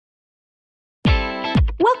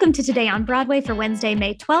Welcome to Today on Broadway for Wednesday,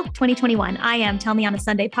 May 12th, 2021. I am Tell Me on a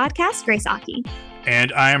Sunday podcast, Grace Aki.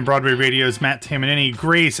 And I am Broadway Radio's Matt Tamanini.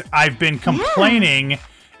 Grace, I've been complaining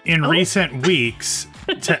in recent weeks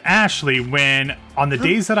to Ashley when on the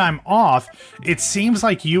days that I'm off, it seems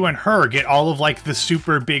like you and her get all of like the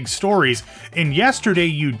super big stories. And yesterday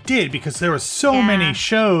you did because there were so many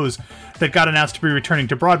shows that got announced to be returning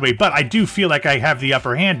to Broadway. But I do feel like I have the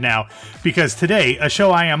upper hand now because today, a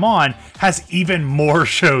show I am on has even more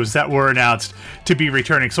shows that were announced to be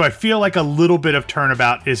returning. So I feel like a little bit of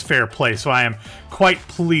turnabout is fair play. So I am quite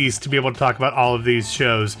pleased to be able to talk about all of these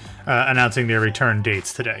shows announcing their return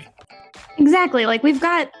dates today. Exactly. Like we've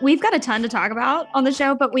got a ton to talk about on the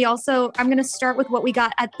show, but I'm going to start with what we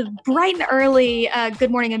got at the bright and early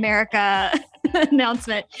Good Morning America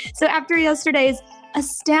announcement. So after yesterday's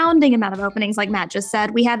astounding amount of openings, like Matt just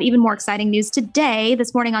said, we have even more exciting news today.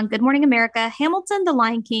 This morning on Good Morning America, Hamilton, The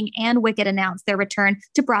Lion King, and Wicked announced their return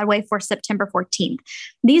to Broadway for September 14th.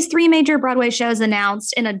 These three major Broadway shows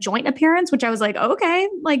announced in a joint appearance, which I was like, okay,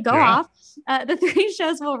 like go off. The three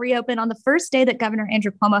shows will reopen on the first day that Governor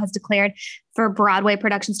Andrew Cuomo has declared for Broadway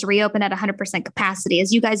productions to reopen at 100% capacity.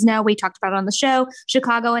 As you guys know, we talked about it on the show.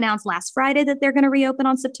 Chicago announced last Friday that they're going to reopen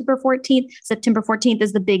on September 14th. September 14th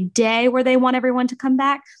is the big day where they want everyone to come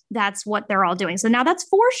back. That's what they're all doing. So now that's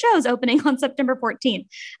 4 shows opening on September 14th.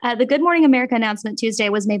 The Good Morning America announcement Tuesday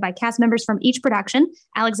was made by cast members from each production.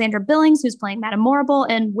 Alexandra Billings, who's playing Madame Morrible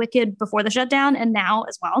in Wicked before the shutdown, and now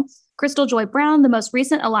as well. Crystal Joy Brown, the most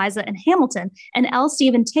recent Eliza in Hamilton, and L.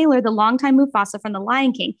 Stephen Taylor, the longtime Mufasa from The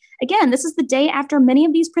Lion King. Again, this is the day after many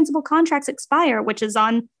of these principal contracts expire, which is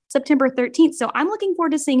on September 13th. So I'm looking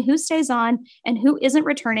forward to seeing who stays on and who isn't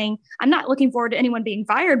returning. I'm not looking forward to anyone being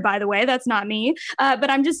fired, by the way. That's not me. But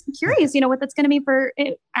I'm just curious, what that's going to be for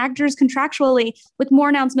actors contractually with more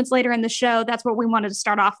announcements later in the show. That's what we wanted to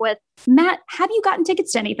start off with. Matt, have you gotten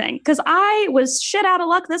tickets to anything? Because I was shit out of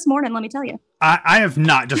luck this morning, let me tell you. I have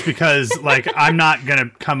not, just because I'm not going to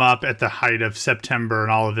come up at the height of September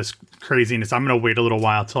and all of this craziness. I'm going to wait a little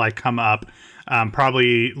while till I come up.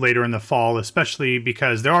 Probably later in the fall, especially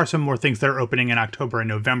because there are some more things that are opening in October and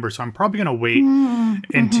November. So I'm probably going to wait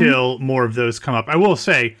until more of those come up. I will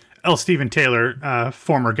say, L. Stephen Taylor,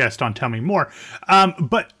 former guest on Tell Me More.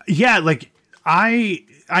 But yeah, like I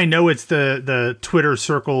know it's the Twitter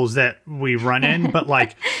circles that we run in, but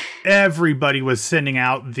like everybody was sending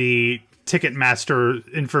out the Ticketmaster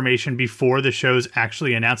information before the show's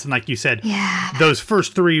actually announced. And like you said, those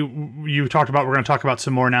first 3 you talked about, we're going to talk about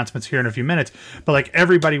some more announcements here in a few minutes, but like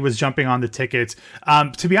everybody was jumping on the tickets.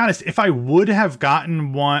 To be honest, if I would have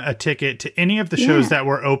gotten a ticket to any of the shows that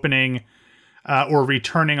were opening or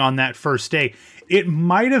returning on that first day, it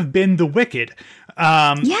might have been The Wicked.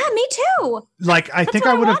 Me too. Like, I think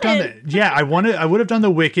I would have done it. Yeah, I would have done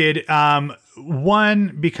The Wicked.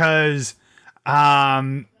 One, because,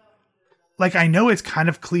 like, I know it's kind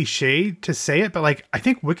of cliche to say it, but like, I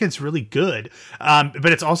think Wicked's really good. But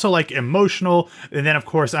it's also like emotional. And then of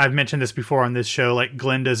course, I've mentioned this before on this show, like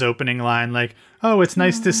Glinda's opening line, like, oh, it's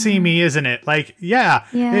nice to see me, isn't it? Like,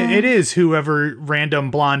 it is whoever random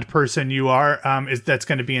blonde person you are, that's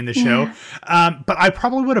going to be in the show. But I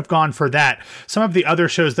probably would have gone for that. Some of the other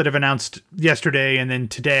shows that have announced yesterday and then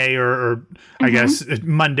today, or I guess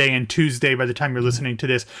Monday and Tuesday by the time you're listening to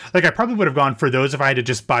this, like I probably would have gone for those if I had to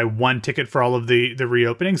just buy one ticket for all of the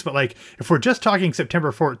reopenings. But like, if we're just talking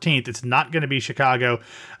September 14th, it's not going to be Chicago.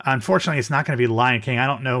 Unfortunately, it's not going to be Lion King. I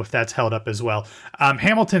don't know if that's held up as well.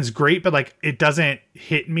 Hamilton's great, but like, it doesn't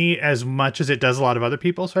hit me as much as it does a lot of other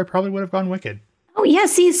people. So I probably would have gone Wicked. Oh, yeah.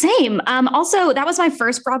 See, same. Also, that was my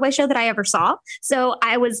first Broadway show that I ever saw. So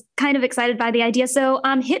I was kind of excited by the idea. So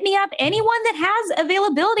hit me up, anyone that has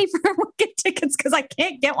availability for Wicked tickets, because I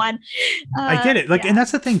can't get one. I get it. Like, and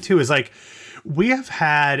that's the thing, too, is like, we have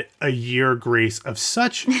had a year, Grace, of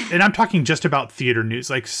such, and I'm talking just about theater news,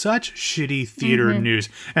 like such shitty theater news.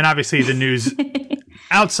 And obviously the news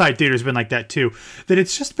outside theater has been like that too, that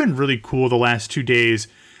it's just been really cool the last 2 days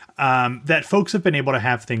that folks have been able to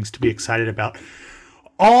have things to be excited about.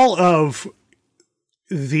 All of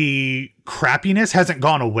the crappiness hasn't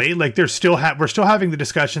gone away. Like we're still having the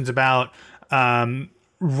discussions about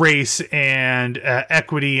race and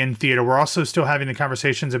equity in theater. We're also still having the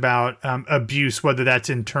conversations about abuse, whether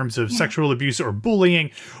that's in terms of sexual abuse or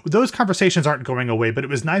bullying. Those conversations aren't going away, but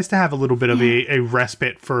it was nice to have a little bit of a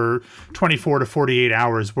respite for 24 to 48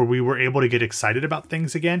 hours where we were able to get excited about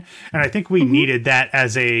things again. And I think we needed that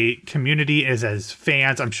as a community, as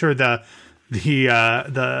fans. I'm sure the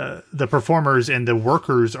performers and the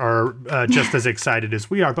workers are just as excited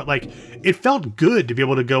as we are, but like it felt good to be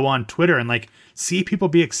able to go on Twitter and like see people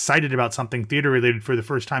be excited about something theater related for the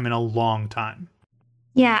first time in a long time.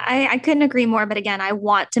 Yeah, I couldn't agree more. But again, I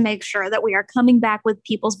want to make sure that we are coming back with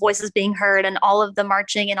people's voices being heard, and all of the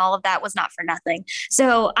marching and all of that was not for nothing.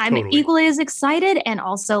 So I'm Totally. equally as excited and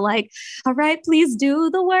also like, all right, please do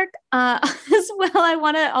the work. As well, I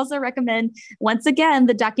want to also recommend once again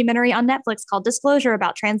the documentary on Netflix called Disclosure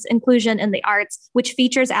about trans inclusion in the arts, which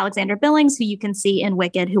features Alexander Billings, who you can see in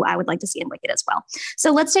Wicked, who I would like to see in Wicked as well.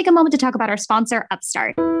 So let's take a moment to talk about our sponsor,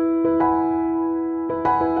 Upstart.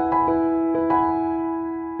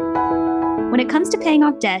 When it comes to paying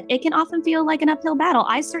off debt, it can often feel like an uphill battle.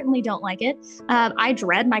 I certainly don't like it. I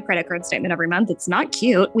dread my credit card statement every month. It's not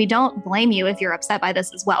cute. We don't blame you if you're upset by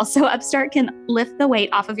this as well. So Upstart can lift the weight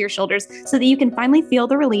off of your shoulders so that you can finally feel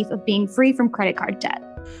the relief of being free from credit card debt.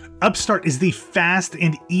 Upstart is the fast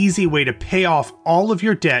and easy way to pay off all of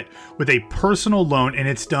your debt with a personal loan, and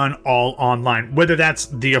it's done all online. Whether that's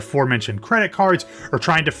the aforementioned credit cards or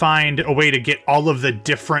trying to find a way to get all of the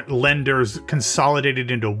different lenders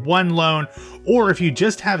consolidated into one loan, or if you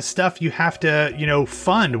just have stuff you have to,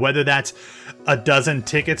 fund, whether that's a dozen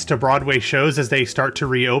tickets to Broadway shows as they start to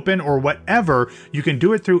reopen or whatever, you can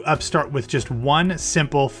do it through Upstart with just one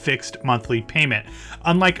simple fixed monthly payment.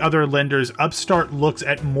 Unlike other lenders, Upstart looks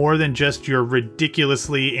at more than just your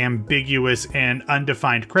ridiculously ambiguous and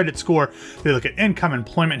undefined credit score. They look at income,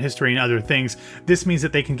 employment history, and other things. This means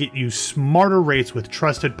that they can get you smarter rates with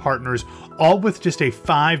trusted partners, all with just a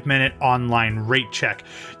 5-minute online rate check.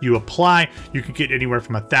 You apply, you can get anywhere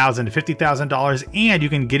from $1,000 to $50,000, and you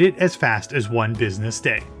can get it as fast as one business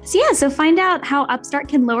day. So find out how Upstart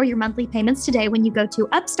can lower your monthly payments today when you go to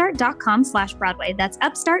upstart.com/Broadway. That's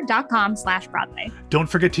upstart.com/Broadway. Don't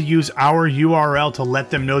forget to use our URL to let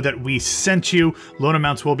them know that we sent you. Loan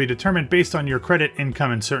amounts will be determined based on your credit,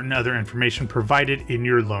 income, and certain other information provided in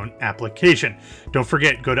your loan application. Don't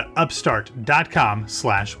forget, go to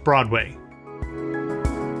upstart.com/Broadway.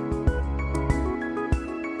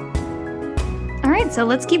 All right, so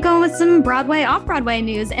let's keep going with some Broadway, off-Broadway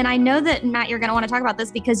news. And I know that, Matt, you're going to want to talk about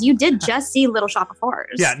this because you did just see Little Shop of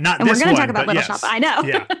Horrors. Yeah, not and this we're going to one, talk about Little yes. Shop. I know.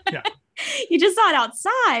 Yeah. You just saw it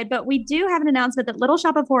outside, but we do have an announcement that Little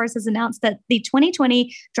Shop of Horrors has announced that the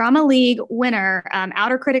 2020 Drama League winner,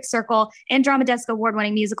 Outer Critics Circle, and Drama Desk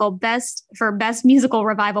Award-winning musical Best Musical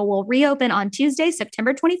Revival will reopen on Tuesday,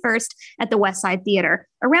 September 21st at the West Side Theater.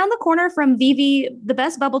 Around the corner from Vivi, the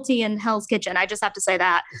best bubble tea in Hell's Kitchen. I just have to say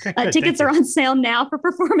that. Okay, tickets are on sale now for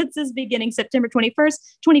performances beginning September 21st,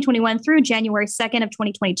 2021 through January 2nd of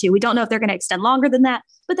 2022. We don't know if they're going to extend longer than that,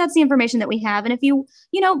 but that's the information that we have. And if you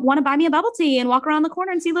want to buy me a bubble tea and walk around the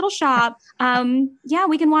corner and see Little Shop,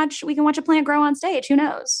 we can watch a plant grow on stage. Who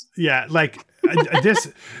knows? Yeah,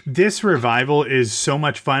 this revival is so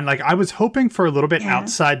much fun. I was hoping for a little bit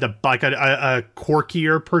outside the a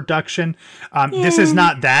quirkier production. This is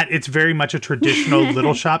not that. It's very much a traditional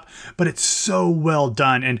Little Shop, but it's so well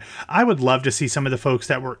done. And I would love to see some of the folks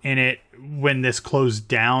that were in it when this closed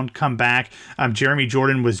down come back. Jeremy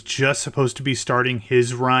Jordan was just supposed to be starting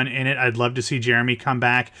his run in it. I'd love to see Jeremy come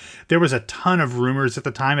back. There was a ton of rumors at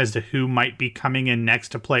the time as to who might be coming in next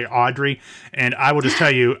to play Audrey. And I will just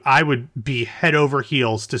tell you, I would be head over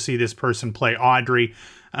heels to see this person play Audrey.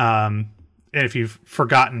 And if you've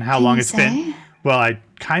forgotten how long it's been, well, I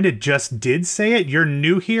kind of just did say it. You're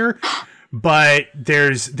new here. But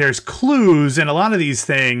there's clues in a lot of these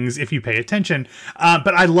things if you pay attention.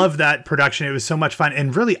 But I love that production. It was so much fun.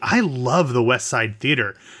 And really, I love the West Side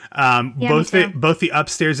Theater. Both the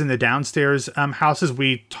upstairs and the downstairs houses.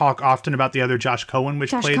 We talk often about the other Josh Cohen,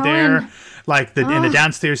 which played there. In the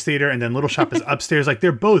downstairs theater, and then Little Shop is upstairs.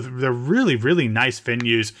 They're really, really nice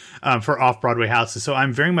venues for off-Broadway houses. So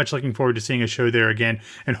I'm very much looking forward to seeing a show there again.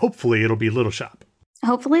 And hopefully it'll be Little Shop.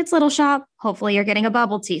 Hopefully it's Little Shop. Hopefully you're getting a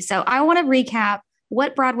bubble tea. So I want to recap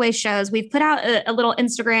what Broadway shows. We've put out a little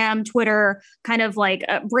Instagram, Twitter, kind of like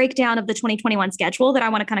a breakdown of the 2021 schedule that I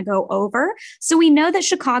want to kind of go over. So we know that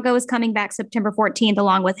Chicago is coming back September 14th,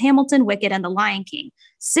 along with Hamilton, Wicked, and The Lion King.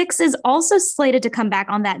 Six is also slated to come back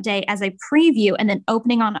on that day as a preview and then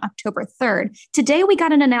opening on October 3rd. Today, we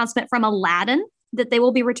got an announcement from Aladdin that they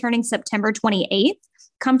will be returning September 28th.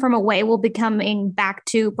 Come From Away will be coming back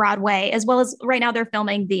to Broadway, as well as right now they're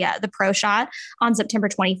filming the Pro Shot on September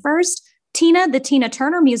 21st. Tina, the Tina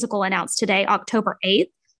Turner musical, announced today, October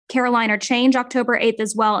 8th. Caroline or Change, October 8th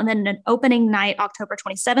as well. And then an opening night, October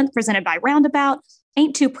 27th, presented by Roundabout.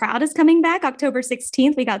 Ain't Too Proud is coming back October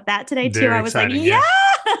 16th. We got that today, too. Very I was exciting,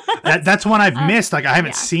 like, that's one I've missed. I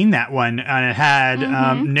haven't seen that one. And it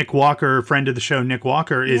had Nick Walker, friend of the show, Nick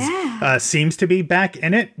Walker, seems to be back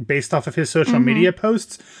in it based off of his social media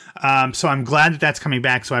posts. So I'm glad that that's coming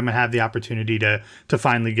back. So I'm going to have the opportunity to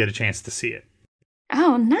finally get a chance to see it.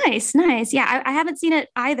 Oh, nice, nice. Yeah, I haven't seen it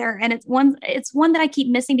either, and it's one that I keep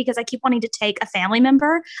missing because I keep wanting to take a family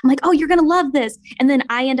member. I'm like, oh, you're gonna love this, and then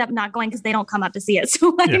I end up not going because they don't come up to see it,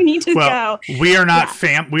 so I Yeah. need to Well, go. we are not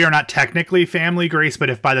Yeah. we are not technically family, Grace, but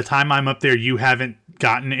if by the time I'm up there you haven't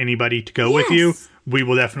gotten anybody to go with you, Yes. we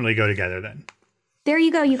will definitely go together then. There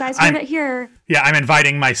you go. You guys heard it here. Yeah, I'm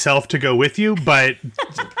inviting myself to go with you, but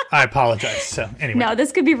I apologize. So anyway. No,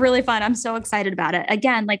 this could be really fun. I'm so excited about it.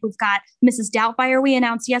 Again, like we've got Mrs. Doubtfire, we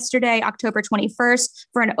announced yesterday, October 21st,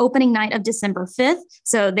 for an opening night of December 5th.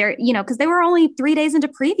 So they're, because they were only 3 days into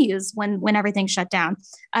previews when everything shut down.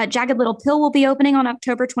 Jagged Little Pill will be opening on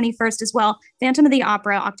October 21st as well. Phantom of the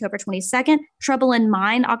Opera, October 22nd. Trouble in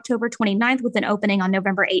Mind, October 29th, with an opening on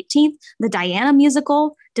November 18th. The Diana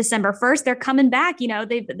musical, December 1st. They're coming back.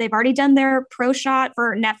 They've already done their pro shot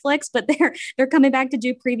for Netflix, but they're coming back to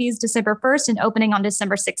do previews December 1st and opening on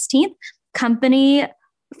December 16th. Company,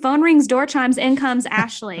 phone rings, door chimes, in comes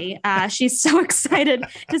Ashley. She's so excited.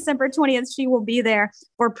 December 20th, she will be there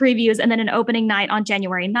for previews, and then an opening night on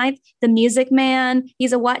January 9th. The Music Man,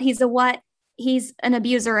 he's a what? He's an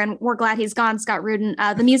abuser, and we're glad he's gone, Scott Rudin.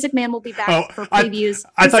 The Music Man will be back for previews.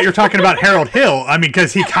 I thought you were talking about Harold Hill. I mean,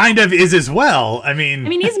 because he kind of is as well. I mean,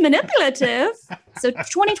 he's manipulative. So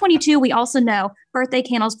 2022, we also know Birthday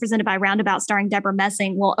Candles presented by Roundabout starring Deborah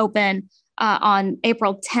Messing will open on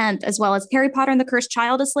April 10th, as well as Harry Potter and the Cursed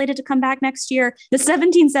Child is slated to come back next year. The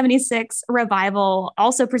 1776 revival,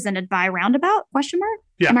 also presented by Roundabout, question mark?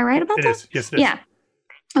 Yeah, am I right about that? It is. Yes, it is. Yeah.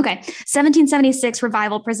 Okay, 1776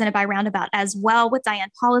 revival presented by Roundabout as well, with Diane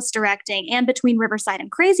Paulus directing, and Between Riverside and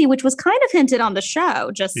Crazy, which was kind of hinted on the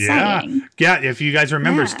show, just saying. Yeah, if you guys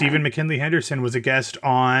remember, Stephen McKinley Henderson was a guest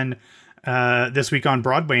on This Week on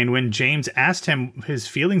Broadway, and when James asked him his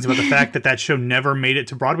feelings about the fact that show never made it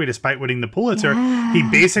to Broadway despite winning the Pulitzer, he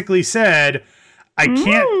basically said,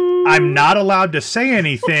 I'm not allowed to say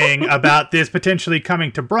anything about this potentially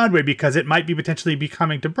coming to Broadway because it might be potentially be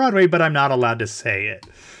coming to Broadway, but I'm not allowed to say it.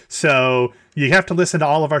 So you have to listen to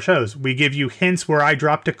all of our shows. We give you hints where I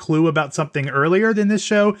dropped a clue about something earlier than this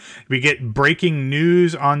show. We get breaking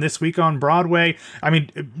news on This Week on Broadway. I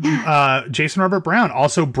mean, Jason Robert Brown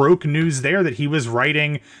also broke news there that he was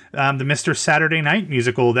writing the Mr. Saturday Night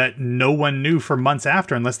musical that no one knew for months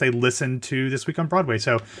after unless they listened to This Week on Broadway.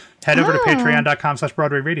 So head over to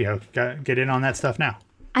patreon.com/Broadway Radio. Get in on that stuff now.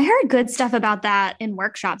 I heard good stuff about that in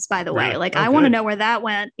workshops, by the way. Really? I want to know where that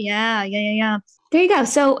went. Yeah. There you go.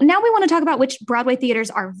 So now we want to talk about which Broadway theaters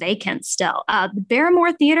are vacant still. The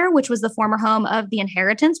Barrymore Theater, which was the former home of The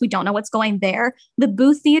Inheritance. We don't know what's going there. The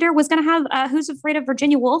Booth Theater was going to have Who's Afraid of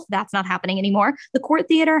Virginia Woolf. That's not happening anymore. The Court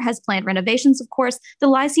Theater has planned renovations, of course. The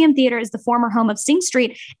Lyceum Theater is the former home of Sing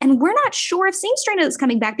Street. And we're not sure if Sing Street is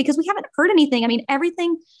coming back because we haven't heard anything. I mean,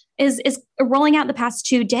 everything is rolling out the past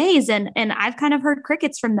 2 days, and I've kind of heard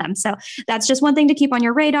crickets from them. So that's just one thing to keep on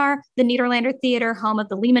your radar. The Nederlander Theater, home of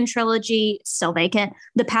the Lehman trilogy, still vacant.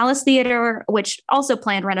 The Palace Theater, which also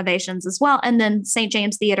planned renovations as well. And then St.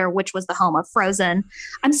 James Theater, which was the home of Frozen.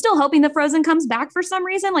 I'm still hoping that Frozen comes back for some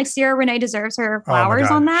reason. Like Sierra Renee deserves her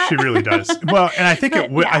flowers on that. She really does. Well, and I think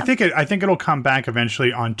I think it'll come back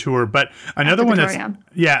eventually on tour. But another one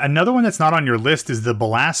that's not on your list is the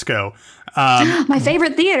Belasco. My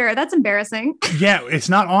favorite theater. That's embarrassing. Yeah, it's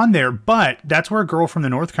not on there, but that's where Girl from the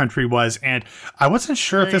North Country was, and I wasn't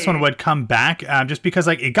sure if this one would come back, just because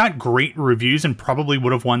it got great reviews and probably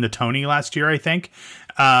would have won the Tony last year, I think.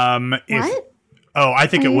 What? I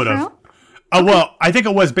think it would have. Oh, well, I think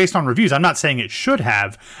it was based on reviews. I'm not saying it should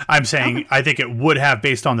have. I'm saying I think it would have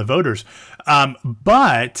based on the voters.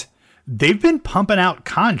 But they've been pumping out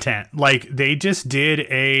content. Like, they just did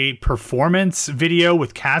a performance video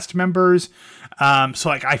with cast members. So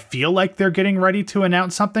I feel like they're getting ready to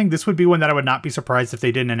announce something. This would be one that I would not be surprised if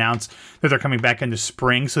they didn't announce that they're coming back in the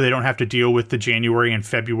spring, so they don't have to deal with the January and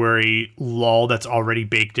February lull that's already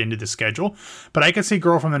baked into the schedule. But I could see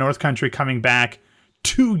Girl from the North Country coming back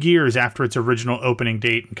 2 years after its original opening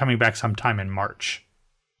date and coming back sometime in March.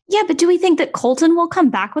 Yeah, but do we think that Colton will come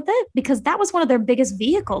back with it? Because that was one of their biggest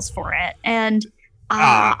vehicles for it. And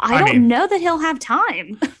I don't know that he'll have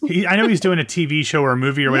time. I know he's doing a TV show or a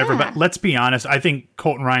movie or whatever, but let's be honest. I think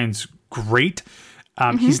Colton Ryan's great.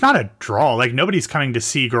 He's not a draw. Like, nobody's coming to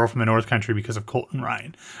see Girl from the North Country because of Colton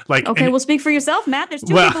Ryan. Okay, well, speak for yourself, Matt. There's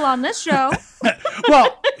two people on this show.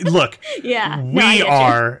 Well, look,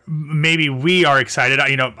 maybe we are excited.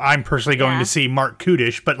 I'm personally going to see Mark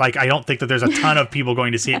Kudish, but I don't think that there's a ton of people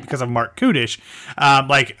going to see it because of Mark Kudish.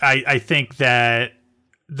 I think that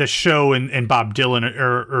the show and Bob Dylan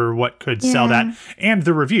are what could sell that, and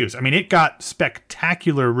the reviews. I mean, it got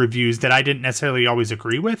spectacular reviews that I didn't necessarily always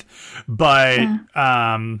agree with, but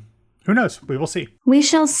who who knows? We will see. We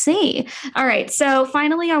shall see. All right. So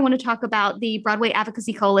finally, I want to talk about the Broadway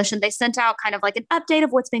Advocacy Coalition. They sent out kind of like an update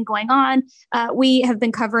of what's been going on. We have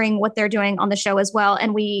been covering what they're doing on the show as well.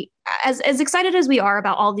 And we, as excited as we are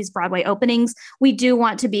about all these Broadway openings, we do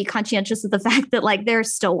want to be conscientious of the fact that like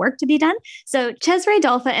there's still work to be done. So Cesare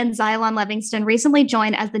Dolfa and Xylon Livingston recently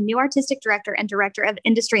joined as the new artistic director and director of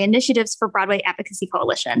industry initiatives for Broadway Advocacy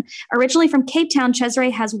Coalition. Originally from Cape Town,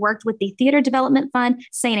 Cesare has worked with the Theater Development Fund,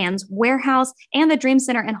 St. Anne's Warehouse, and the Dream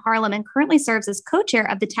Center in Harlem, and currently serves as co-chair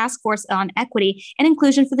of the Task Force on Equity and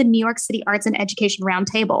Inclusion for the New York City Arts and Education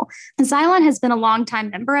Roundtable. Xylon has been a longtime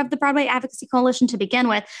member of the Broadway Advocacy Coalition to begin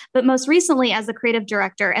with, but most recently as the creative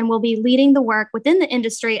director, and will be leading the work within the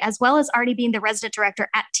industry, as well as already being the resident director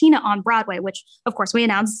at Tina on Broadway, which of course we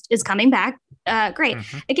announced is coming back. Great.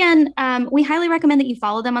 Mm-hmm. Again, we highly recommend that you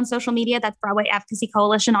follow them on social media. That's Broadway Advocacy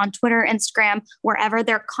Coalition on Twitter, Instagram, wherever.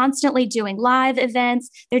 They're constantly doing live events.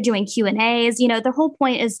 They're doing Q&As. You know, the whole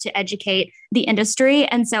point is to educate the industry.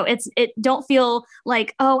 And so don't feel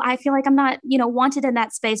like, oh, I feel like I'm not, wanted in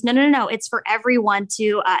that space. No. It's for everyone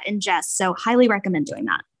to ingest. So highly recommend doing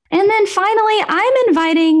that. And then finally, I'm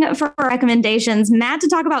inviting for recommendations Matt to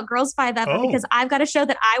talk about Girls 5 Eva because I've got a show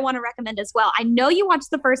that I want to recommend as well. I know you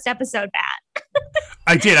watched the first episode, Matt.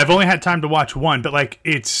 I did. I've only had time to watch one, but like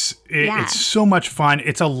it's so much fun.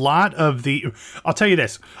 It's a lot of I'll tell you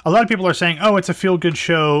this. A lot of people are saying, oh, it's a feel-good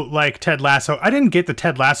show like Ted Lasso. I didn't get the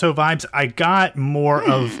Ted Lasso vibes. I got more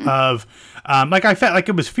of like I felt like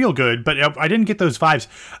it was feel good, but I didn't get those vibes.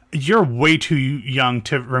 You're way too young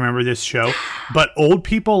to remember this show, but old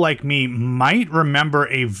people like me might remember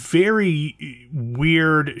a very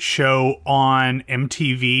weird show on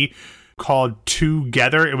MTV called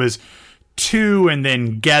Together. It was Two and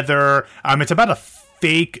then Gether. It's about a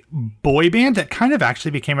fake boy band that kind of actually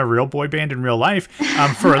became a real boy band in real life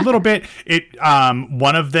for a little bit.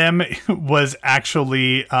 One of them was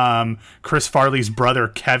actually Chris Farley's brother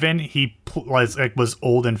Kevin. He was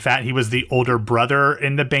old and fat. He was the older brother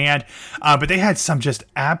in the band, but they had some just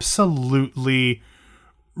absolutely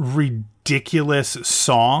ridiculous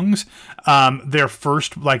songs. Their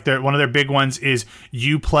first, one of their big ones is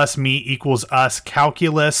You Plus Me Equals Us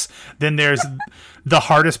Calculus. Then there's The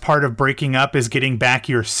Hardest Part of Breaking Up is Getting Back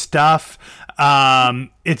Your Stuff.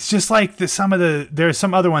 It's just like there's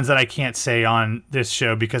some other ones that I can't say on this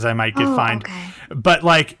show because I might get fined. Okay. But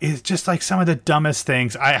like, it's just like some of the dumbest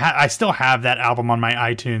things. I still have that album on my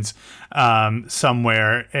iTunes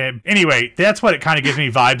somewhere. Anyway, that's what it kind of gives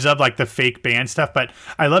me vibes of, like the fake band stuff. But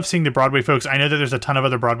I love seeing the Broadway folks. I know that there's a ton of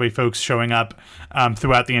other Broadway folks showing up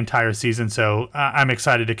throughout the entire season. So I'm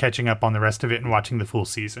excited to catching up on the rest of it and watching the full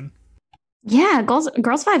season. Yeah, Girls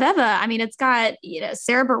 5 Eva. I mean, it's got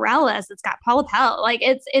Sarah Bareilles, it's got Paula Pell. Like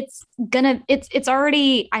it's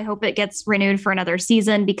already. I hope it gets renewed for another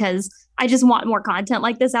season because I just want more content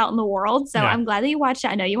like this out in the world. So I'm glad that you watched it.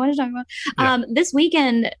 I know you want to talk about this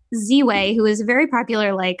weekend. Z-Way, who is a very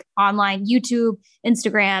popular like online YouTube,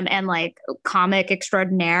 Instagram, and like comic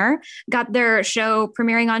extraordinaire, got their show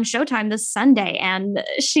premiering on Showtime this Sunday, and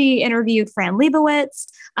she interviewed Fran Lebowitz.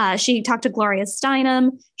 She talked to Gloria Steinem.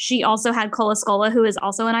 She also had Cola Scola, who is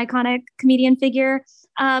also an iconic comedian figure.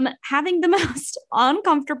 Having the most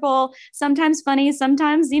uncomfortable, sometimes funny,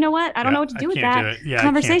 sometimes, you know what? I don't know what to do with that.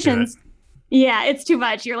 Conversations. Yeah, it's too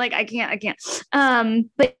much. You're like, I can't.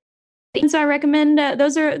 But so I recommend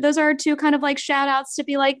those are two kind of like shout outs to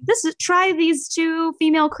be like, try these two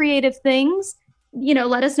female creative things.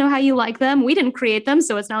 Let us know how you like them. We didn't create them,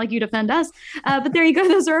 so it's not like you defend us. But there you go.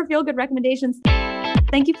 Those are our feel good recommendations.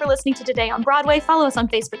 Thank you for listening to Today on Broadway. Follow us on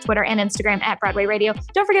Facebook, Twitter, and Instagram at Broadway Radio.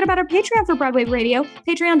 Don't forget about our Patreon for Broadway Radio,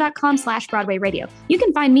 patreon.com/Broadway Radio. You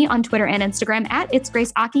can find me on Twitter and Instagram at It's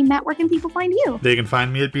Grace Aki. Matt, where can people find you? They can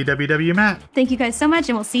find me at BWW Matt. Thank you guys so much,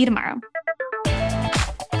 and we'll see you tomorrow.